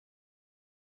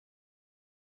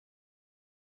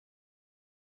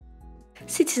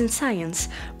Citizen science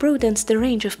broadens the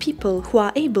range of people who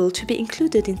are able to be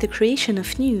included in the creation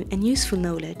of new and useful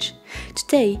knowledge.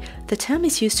 Today, the term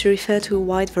is used to refer to a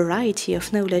wide variety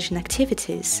of knowledge and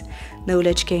activities.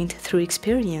 Knowledge gained through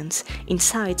experience,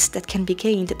 insights that can be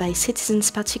gained by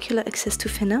citizens' particular access to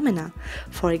phenomena,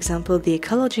 for example, the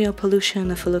ecology or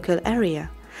pollution of a local area,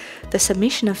 the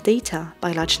submission of data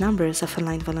by large numbers of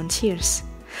online volunteers.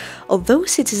 Although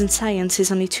citizen science is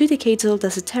only 2 decades old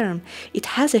as a term, it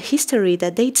has a history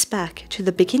that dates back to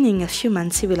the beginning of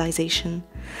human civilization.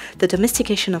 The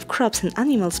domestication of crops and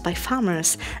animals by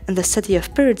farmers and the study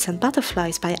of birds and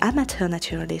butterflies by amateur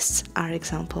naturalists are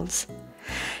examples.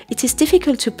 It is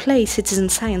difficult to place citizen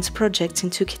science projects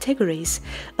into categories,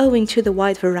 owing to the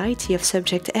wide variety of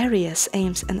subject areas,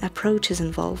 aims and approaches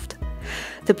involved.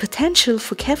 The potential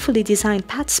for carefully designed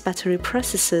participatory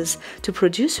processes to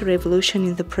produce a revolution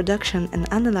in the production and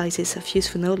analysis of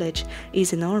useful knowledge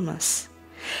is enormous.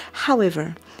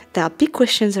 However, there are big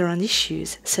questions around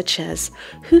issues such as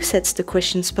who sets the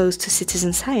questions posed to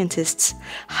citizen scientists,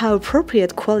 how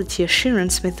appropriate quality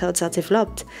assurance methods are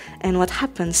developed, and what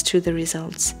happens to the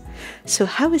results. So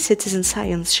how is citizen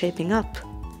science shaping up?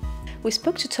 We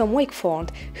spoke to Tom Wakeford,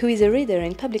 who is a reader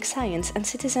in public science and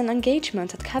citizen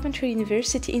engagement at Coventry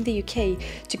University in the UK,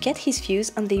 to get his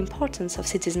views on the importance of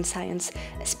citizen science,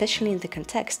 especially in the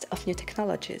context of new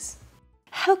technologies.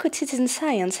 How could citizen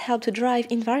science help to drive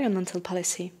environmental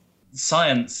policy?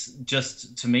 Science,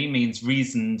 just to me, means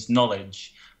reasoned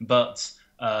knowledge, but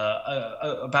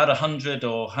about 100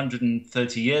 or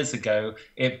 130 years ago,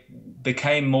 it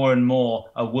became more and more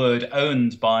a word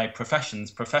owned by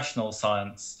professions, professional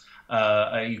science.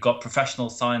 You've got professional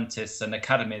scientists and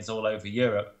academies all over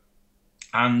Europe.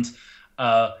 And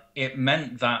it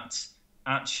meant that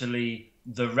actually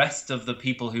the rest of the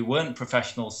people who weren't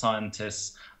professional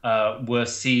scientists were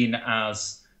seen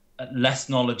as less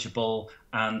knowledgeable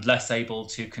and less able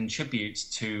to contribute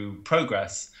to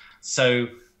progress. So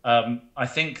I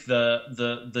think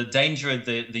the danger of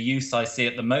the use I see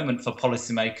at the moment for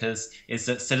policymakers is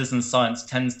that citizen science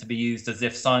tends to be used as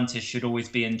if scientists should always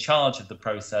be in charge of the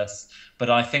process. But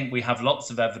I think we have lots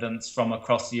of evidence from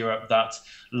across Europe that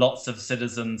lots of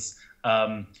citizens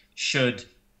should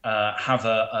have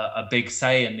a big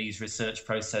say in these research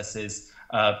processes.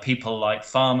 People like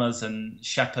farmers and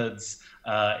shepherds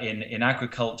in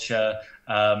agriculture,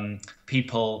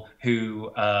 people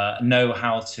who know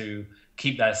how to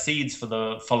keep their seeds for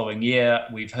the following year.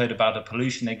 We've heard about a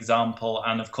pollution example,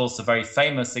 and of course a very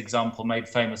famous example made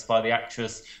famous by the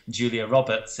actress Julia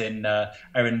Roberts in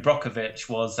Erin Brockovich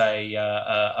was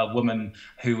a woman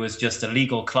who was just a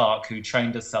legal clerk who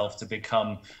trained herself to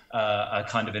become a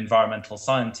kind of environmental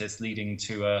scientist, leading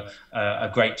to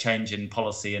a great change in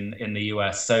policy in the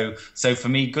US. So for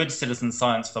me, good citizen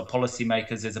science for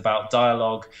policymakers is about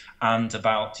dialogue and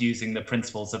about using the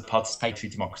principles of participatory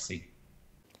democracy.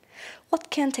 What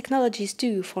can technologies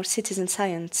do for citizen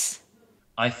science?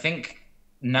 I think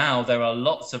now there are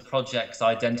lots of projects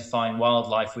identifying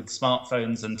wildlife with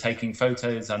smartphones and taking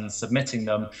photos and submitting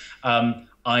them.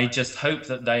 I just hope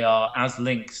that they are as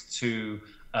linked to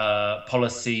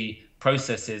policy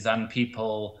processes and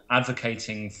people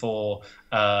advocating for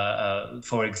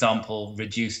example,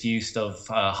 reduced use of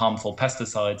harmful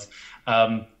pesticides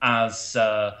as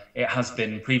it has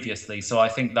been previously. So I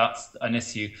think that's an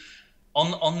issue.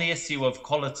 On the issue of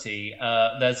quality,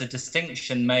 there's a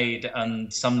distinction made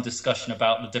and some discussion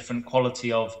about the different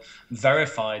quality of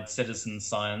verified citizen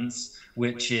science,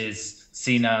 which is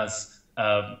seen as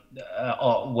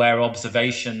where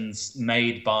observations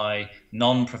made by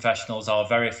non-professionals are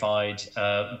verified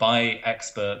by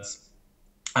experts.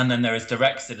 And then there is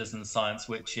direct citizen science,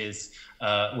 which is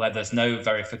where there's no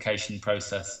verification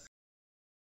process.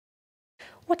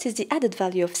 What is the added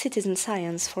value of citizen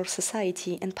science for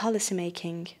society and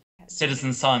policymaking?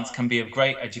 Citizen science can be of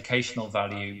great educational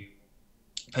value,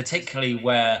 particularly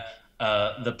where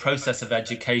the process of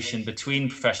education between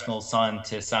professional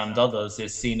scientists and others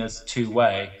is seen as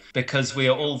two-way, because we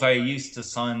are all very used to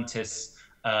scientists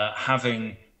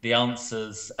having the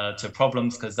answers to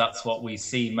problems, because that's what we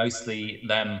see mostly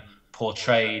them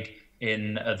portrayed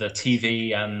in the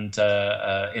TV and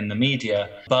in the media.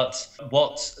 But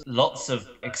what lots of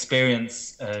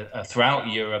experience throughout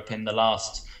Europe in the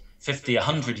last 50,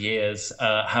 100 years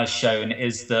has shown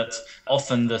is that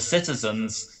often the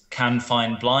citizens can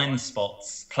find blind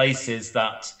spots, places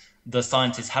that the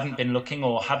scientists hadn't been looking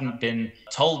or hadn't been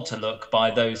told to look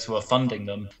by those who are funding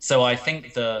them. So I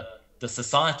think the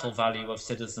societal value of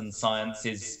citizen science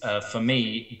is, for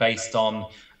me, based on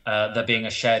there being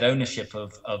a shared ownership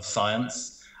of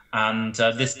science, And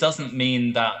this doesn't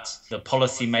mean that the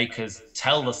policymakers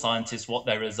tell the scientists what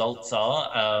their results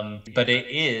are, but it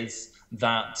is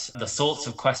that the sorts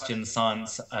of questions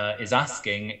science is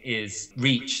asking is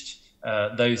reached.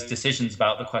 Those decisions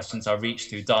about the questions are reached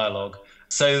through dialogue.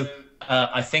 So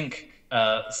I think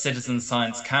citizen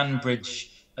science can bridge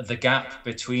the gap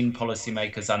between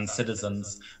policymakers and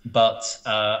citizens, but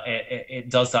it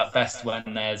does that best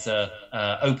when there's a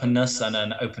openness and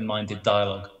an open-minded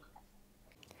dialogue.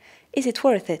 Is it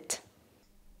worth it?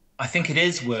 I think it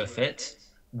is worth it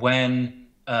when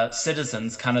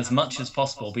citizens can, as much as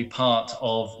possible, be part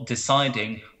of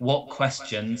deciding what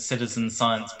questions citizen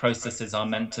science processes are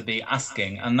meant to be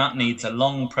asking. And that needs a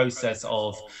long process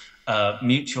of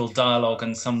mutual dialogue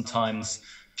and sometimes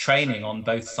training on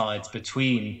both sides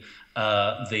between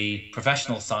the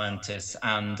professional scientists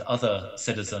and other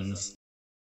citizens.